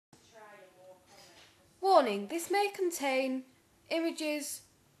Warning, this may contain images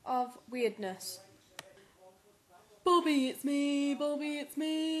of weirdness. Bobby, it's me, Bobby, it's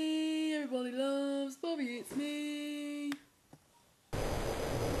me. Everybody loves Bobby, it's me.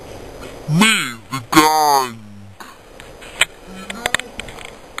 Me, the guy.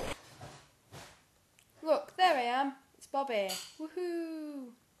 Look, there I am. It's Bobby. Woohoo!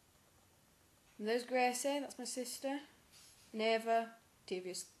 And there's Gracie, that's my sister. Neva,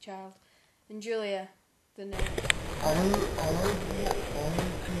 devious child. And Julia, the name.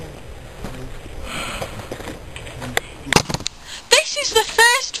 This is the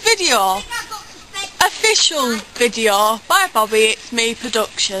first video, official video by BobiItsMe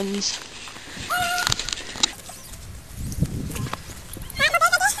Productions.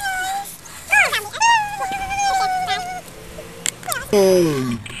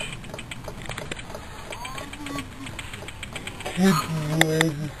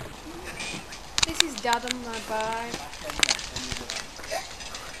 This is Dad on my bike.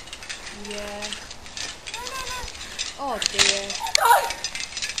 Yeah. Oh dear.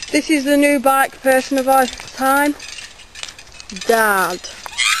 This is the new bike person of our time, Dad.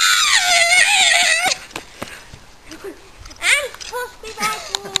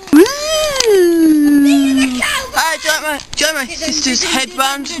 Alright, do you like my sister's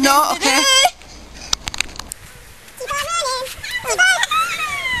headband? No? Okay.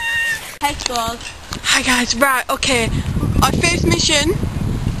 Hey squad. Hi guys, right, okay. Our first mission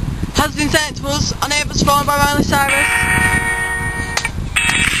has been sent to us on Ava's phone by Miley Cyrus.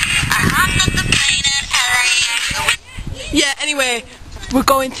 Yeah, anyway, we're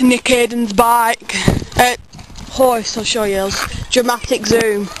going to nick Aiden's bike. Horse, I'll show you. Dramatic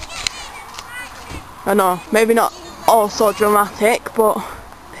zoom. I know, maybe not all so dramatic, but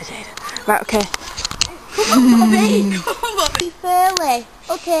there's Aiden. Right, okay. Come on, Bobby. Come on, Bobby. Fairly.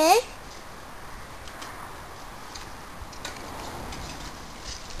 Okay.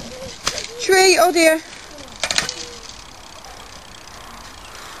 Tree, oh dear.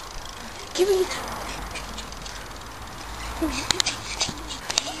 Give me.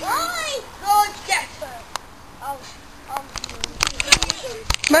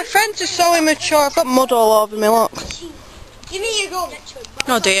 My friends are so immature, I've got mud all over me, look. Give me your gun.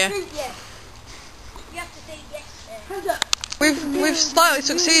 Oh dear. You have to say yes. We've slightly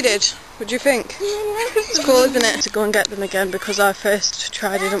succeeded. What do you think? It's cool, isn't it? To go and get them again because our first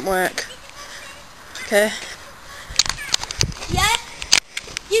try didn't work. Okay. Yeah.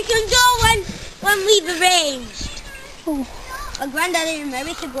 You can go when we've arranged. Oh. My granddad in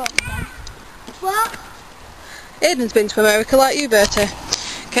America brought me down. What? Aiden's been to America like you, Bertie.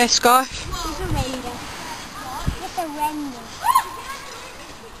 Okay, scarf. It's a reindeer. It's a reindeer.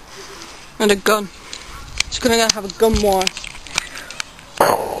 And a gun. She's gonna have a gun war.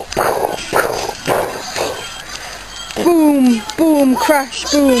 Boom, boom,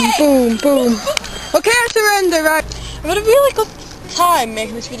 crash, boom, boom, boom. Okay, I surrender, right. I've had a really good time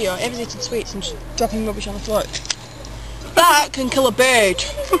making this video. Everyone's eating sweets and just dropping rubbish on the floor. That can kill a bird.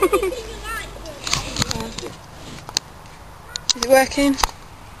 Is it working?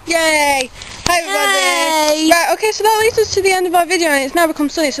 Yay! Hi everybody! Hey. Right, okay, so that leads us to the end of our video and it's now become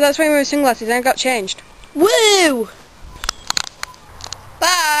sunny, so that's why we're wearing sunglasses and I got changed. Woo!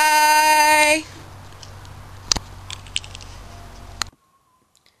 Bye!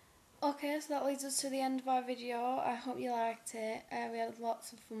 Okay, so that leads us to the end of our video. I hope you liked it. We had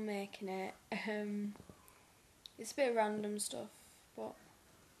lots of fun making it. It's a bit of random stuff, but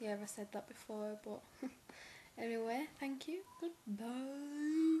yeah, I said that before, but anyway, thank you. Goodbye.